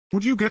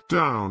Would you get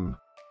down?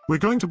 We're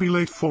going to be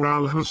late for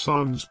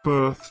Alhassane's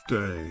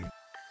birthday.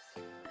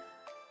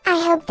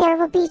 I hope there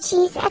will be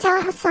cheese at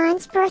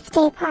Alhassane's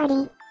birthday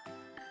party.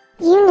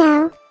 You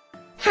know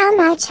how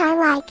much I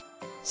like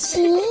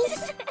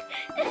cheese.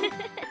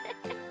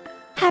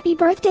 Happy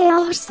birthday,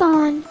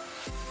 Alhassane!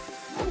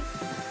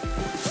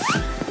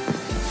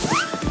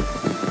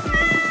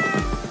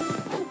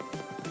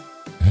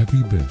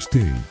 Happy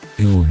birthday,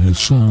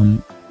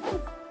 Alhassane!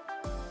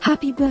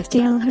 Happy birthday,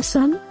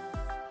 Alhassane!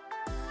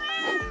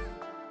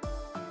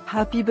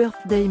 Happy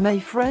birthday, my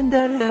friend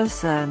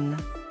Alhassane!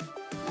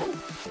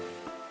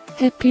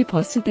 Happy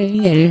birthday,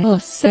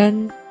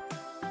 Alhassane!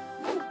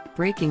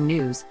 Breaking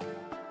news.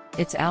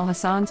 It's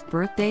Alhassane's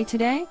birthday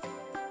today?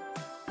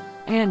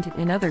 And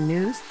in other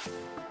news,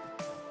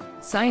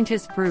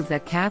 scientists prove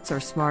that cats are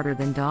smarter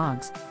than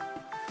dogs.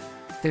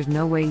 There's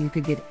no way you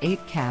could get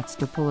 8 cats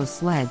to pull a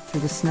sled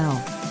through the snow.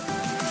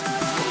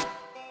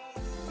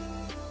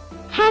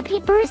 Happy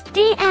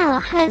birthday,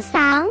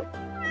 Alhassane!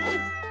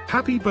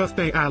 Happy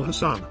birthday,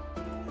 Alhassane!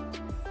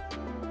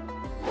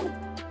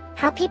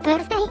 Happy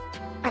birthday,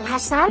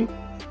 Alhassane!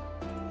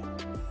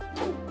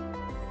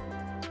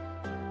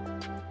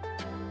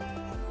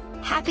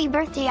 Happy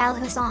birthday,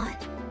 Alhassane!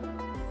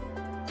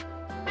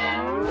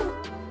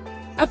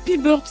 Happy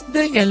birthday,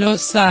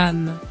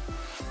 Alhassane!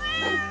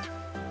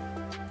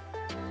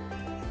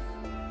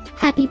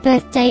 Happy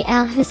birthday,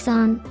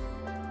 Alhassane!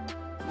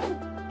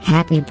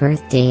 Happy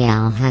birthday,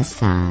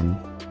 Alhassane!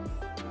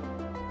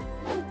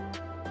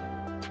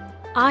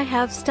 I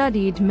have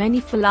studied many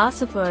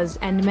philosophers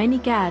and many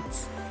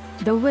cats.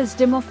 The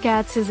wisdom of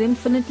cats is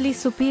infinitely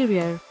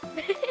superior.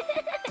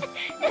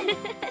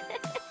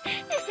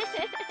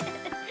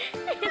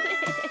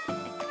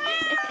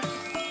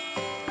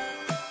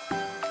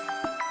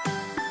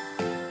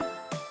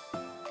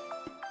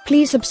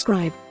 Please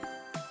subscribe,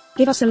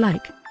 give us a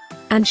like,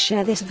 and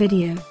share this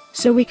video,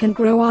 so we can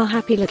grow our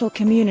happy little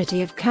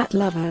community of cat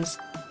lovers.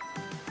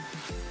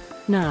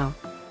 Now,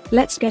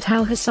 let's get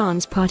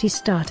Alhassane's party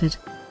started.